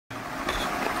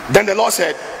Then the Lord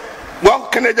said, well,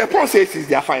 Kennedy Pond says he's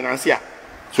their financier.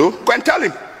 So go and tell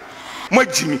him. Moi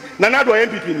Jimmy, Nana Addo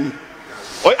MPP ni.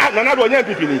 Nana Addo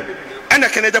MPP ni. And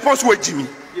Kennedy Pond so Jimmy.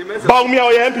 Baumi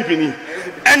o MPP ni.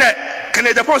 And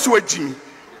Kennedy Pond so Jimmy.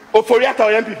 Oforiata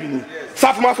o MPP ni.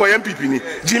 Safma for MPP ni.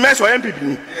 Jimmy so MPP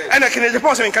ni. And Kennedy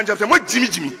Pond so kan say moi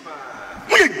Jimmy.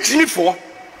 Moi Jimmy for.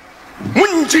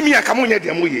 Moi Jimmy akamunya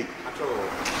de moye.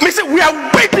 Me say we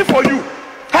are waiting for you.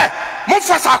 Hey,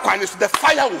 the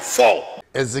fire will fall.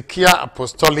 Ezekiel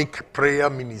Apostolic Prayer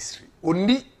Ministry.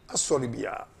 Only a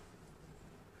solibia.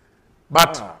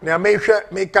 But now may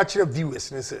catch the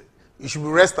viewers and say you should be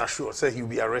rest assured, say he'll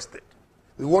be arrested.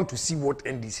 We want to see what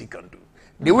NDC can do.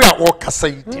 The way all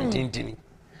Kasai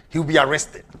he'll be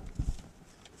arrested.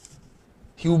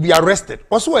 He will be arrested.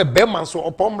 Also a bearman so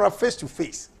upon face to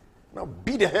face. Now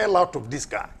beat the hell out of this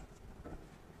guy.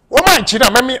 Woman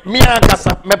China, me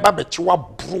agasa meba bechiwa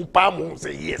brupa mo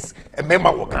say yes, a member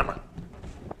of Ghana.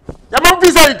 Yaman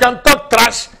visa you can talk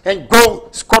trash and go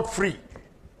scot free.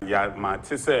 Yeah,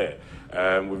 Marty say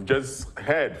we've just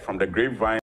heard from the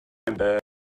grapevine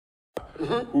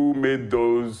who made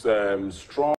those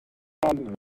strong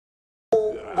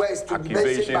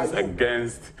accusations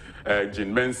against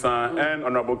Jin Mensah and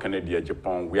Honorable Kennedy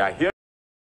Japan. We are here.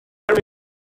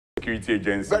 Security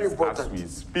agencies as we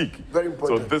speak. Very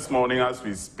important. So this morning as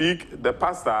we speak, the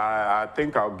pastor, I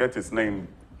think I'll get his name.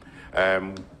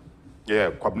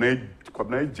 Kwabne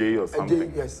J or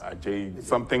something. Yes. J,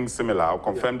 something similar. I'll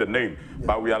confirm the name. Yeah.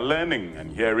 But we are learning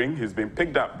and hearing he's been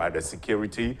picked up by the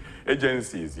security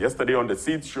agencies. Yesterday on the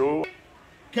Seed Show,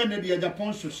 Kennedy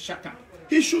Japan should shut up.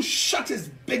 He should shut his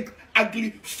big,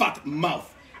 ugly, fat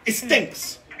mouth. It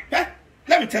stinks.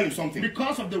 Let me tell you something.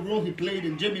 Because of the role he played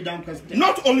in JB Danquah's death.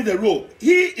 Not only the role,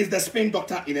 he is the Spain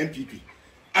doctor in MPP.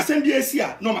 Assembly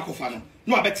here, no makofano,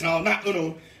 no abet now,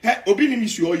 no. Obini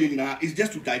issue is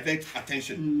just to divert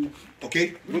attention.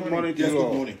 Okay? Good morning. Yes,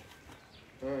 good morning.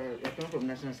 You're coming from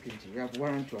National Security. We have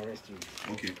warrant to arrest you.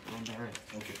 Okay. On the arrest.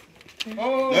 Okay.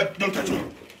 Oh. Don't touch me.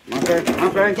 My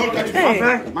friend. Don't touch me.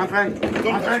 My friend.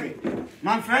 Don't touch me.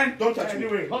 My friend. Don't touch me.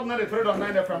 Anyway, hot 3rd of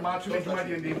 9 from March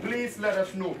 2020. Please let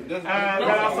us know. There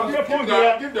are some people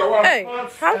here. Hey,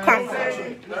 how come?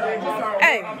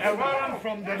 Hey, a warrant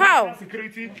from the how? National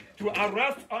Security to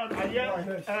arrest on a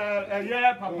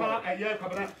year, Papa, a year,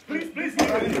 Papa. Please.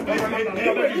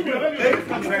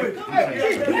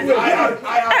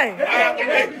 Hey,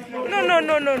 no.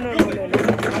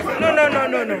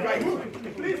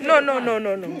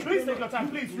 Please take your time,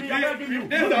 please. We are begging you. No.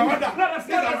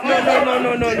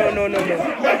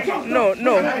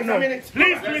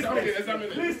 Please take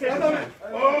your time.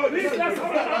 Oh, please.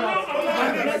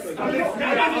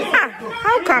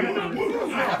 How come?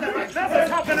 That is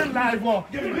happening live.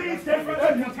 Please take your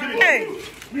time. Hey,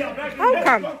 how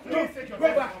come? Please take your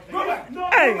time. Go back. No,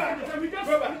 Hey.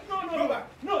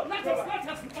 No, let us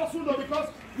also know because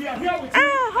we are here with you.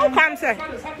 How come, sir?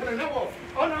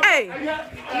 Hey,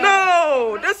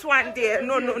 no, this one there.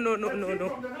 No.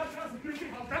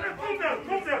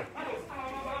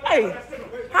 Hey,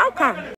 how come?